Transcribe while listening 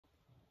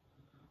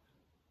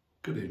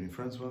Good evening,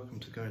 friends. Welcome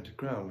to Going to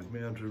Ground with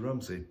me, Andrew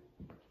Rumsey.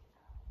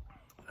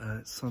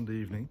 It's Sunday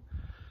evening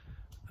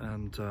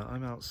and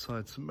I'm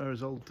outside St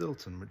Mary's Old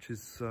Dilton, which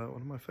is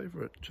one of my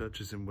favourite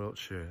churches in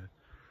Wiltshire,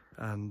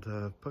 and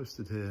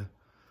posted here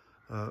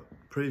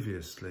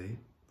previously.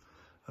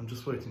 I'm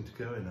just waiting to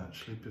go in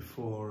actually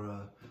before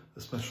a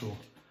special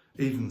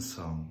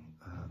evensong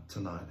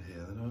tonight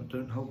here. They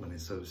don't hold many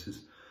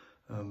services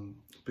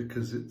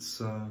because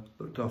it's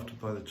looked after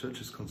by the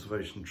church's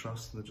Conservation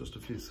Trust, and there are just a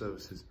few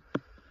services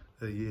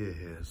a year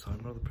here, so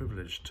I'm rather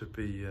privileged to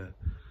be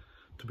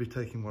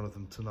taking one of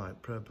them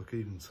tonight, Prayer Book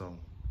Evensong.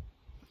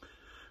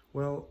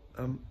 Well,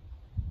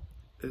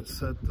 it's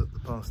said that the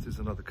past is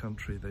another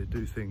country. They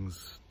do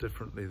things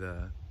differently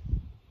there,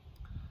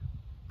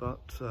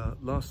 but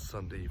last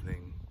Sunday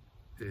evening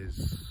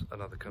is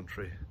another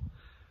country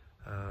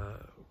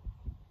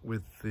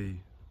with the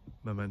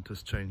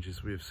momentous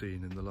changes we have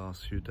seen in the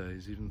last few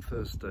days. Even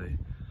Thursday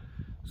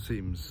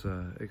seems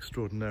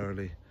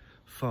extraordinarily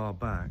far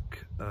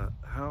back.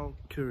 How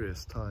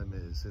curious time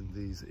is in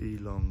these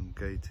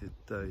elongated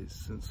days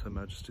since Her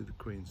Majesty the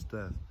Queen's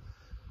death,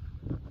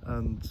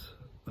 and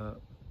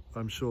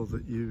I'm sure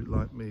that you,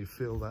 like me,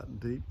 feel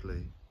that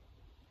deeply,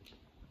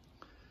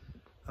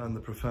 and the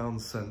profound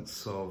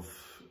sense of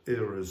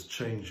eras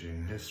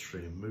changing,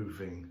 history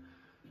moving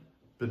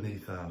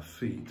beneath our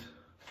feet,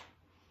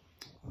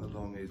 a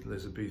long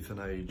Elizabethan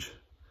age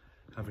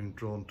having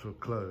drawn to a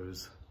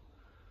close.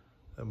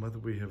 And whether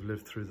we have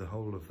lived through the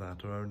whole of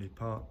that or only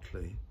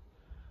partly,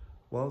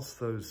 whilst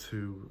those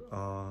who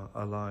are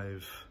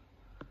alive,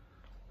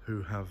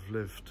 who have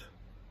lived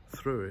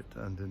through it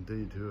and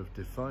indeed who have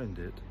defined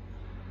it,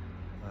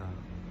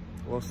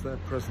 whilst they're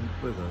present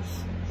with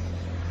us,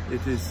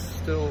 it is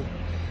still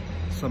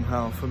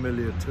somehow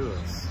familiar to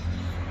us.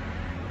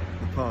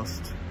 The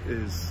past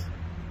is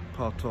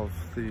part of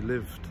the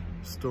lived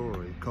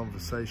story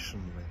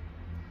conversationally.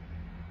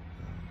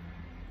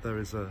 There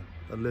is a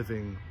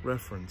living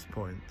reference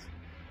point,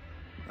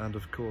 and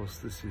of course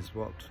this is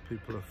what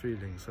people are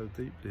feeling so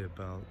deeply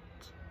about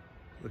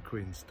the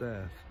Queen's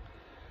death,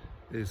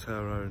 is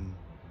her own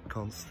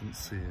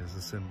constancy as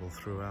a symbol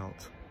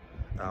throughout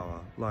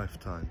our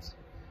lifetimes.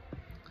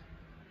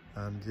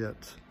 And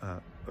yet,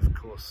 of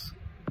course,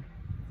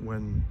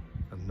 when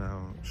and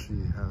now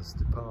she has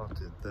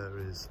departed, there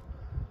is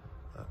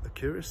a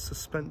curious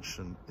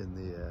suspension in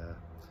the air.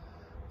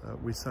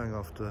 We sang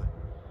after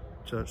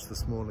church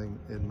this morning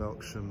in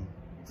Wiltshire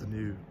the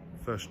new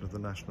version of the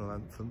national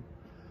anthem.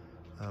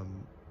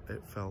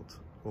 It felt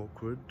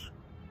awkward,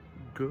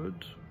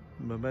 good,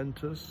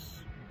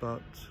 momentous,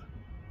 but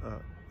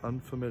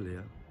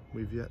unfamiliar.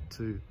 We've yet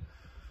to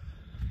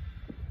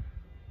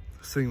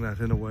sing that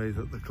in a way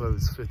that the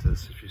clothes fit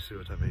us, if you see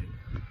what I mean.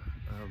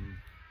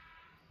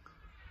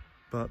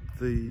 But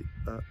the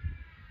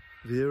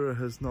era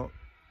has not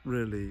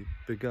really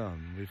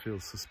begun. We feel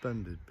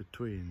suspended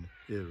between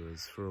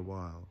eras for a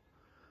while.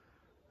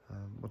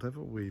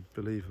 Whatever we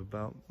believe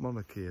about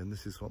monarchy, and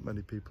this is what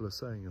many people are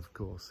saying, of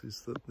course,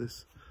 is that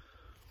this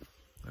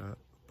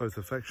both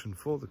affection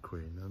for the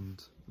Queen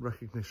and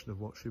recognition of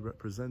what she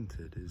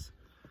represented is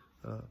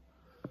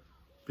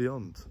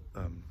beyond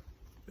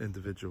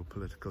individual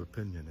political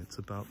opinion. It's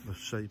about the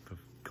shape of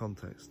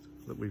context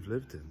that we've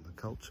lived in, the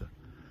culture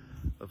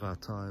of our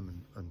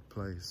time and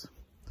place.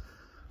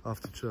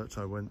 After church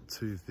I went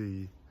to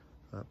the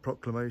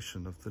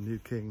proclamation of the new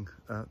King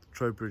at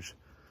Trowbridge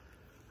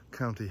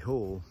County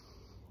Hall,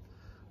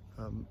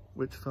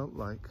 which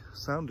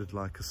sounded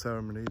like a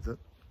ceremony that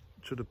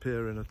should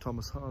appear in a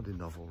Thomas Hardy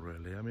novel,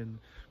 really. I mean,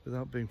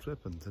 without being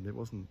flippant, and it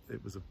was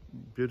a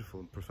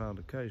beautiful and profound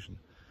occasion,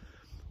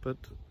 but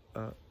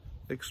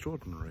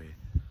extraordinary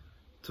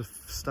to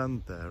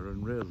stand there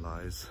and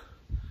realise,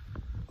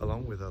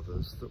 along with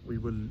others, that we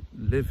were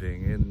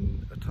living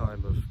in a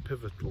time of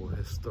pivotal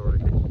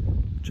historic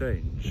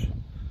change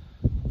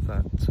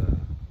that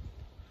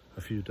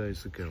a few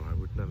days ago I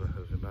would never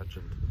have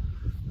imagined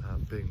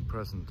being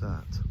present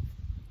at.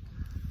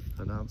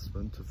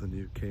 Announcement of the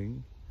new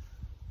King,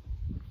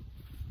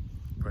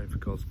 praying for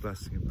God's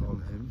blessing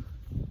upon him,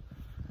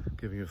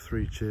 giving of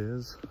 3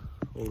 cheers,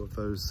 all of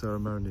those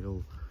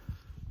ceremonial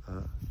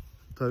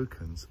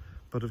tokens.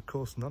 But of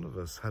course none of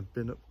us had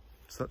been at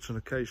such an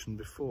occasion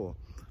before.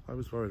 I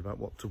was worried about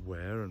what to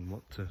wear and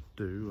what to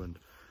do and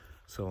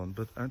so on,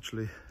 but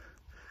actually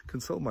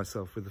consoled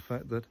myself with the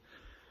fact that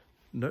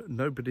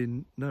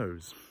nobody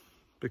knows,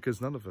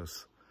 because none of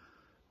us,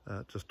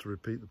 just to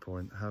repeat the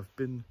point, have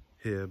been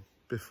here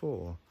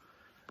before.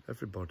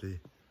 Everybody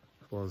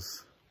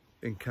was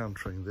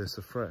encountering this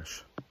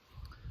afresh,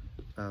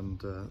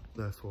 and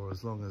therefore,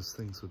 as long as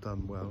things were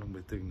done well and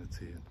with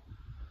dignity and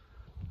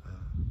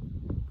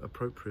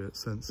appropriate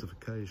sense of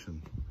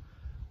occasion,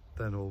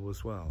 then all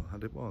was well,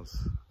 and it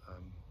was.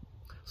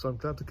 So I'm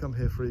glad to come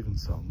here for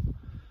evensong,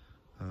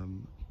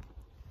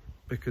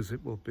 because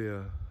it will be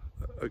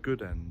a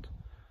good end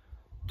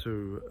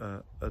to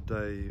a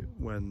day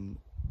when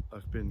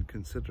I've been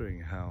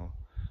considering how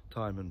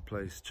time and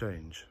place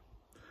change,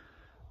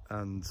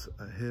 and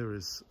here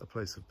is a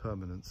place of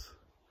permanence,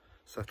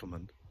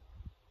 settlement,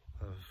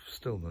 of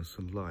stillness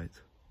and light.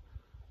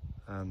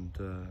 And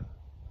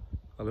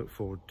I look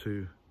forward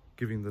to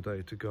giving the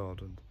day to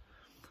God, and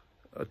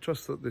I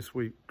trust that this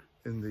week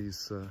in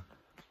these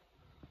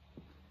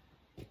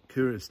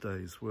curious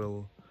days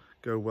will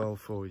go well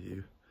for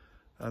you.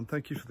 And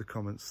thank you for the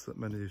comments that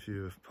many of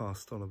you have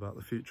passed on about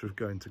the future of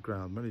Going to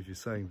Ground. Many of you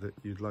saying that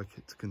you'd like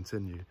it to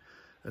continue.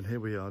 And here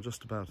we are,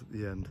 just about at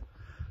the end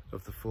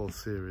of the 4th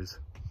series.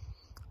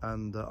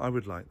 And I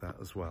would like that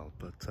as well,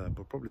 but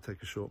we'll probably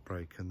take a short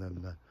break and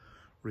then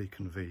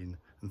reconvene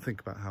and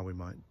think about how we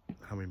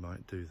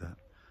might do that.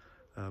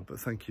 But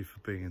thank you for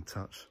being in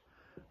touch,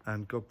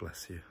 and God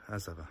bless you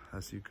as ever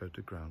as you go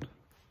to ground.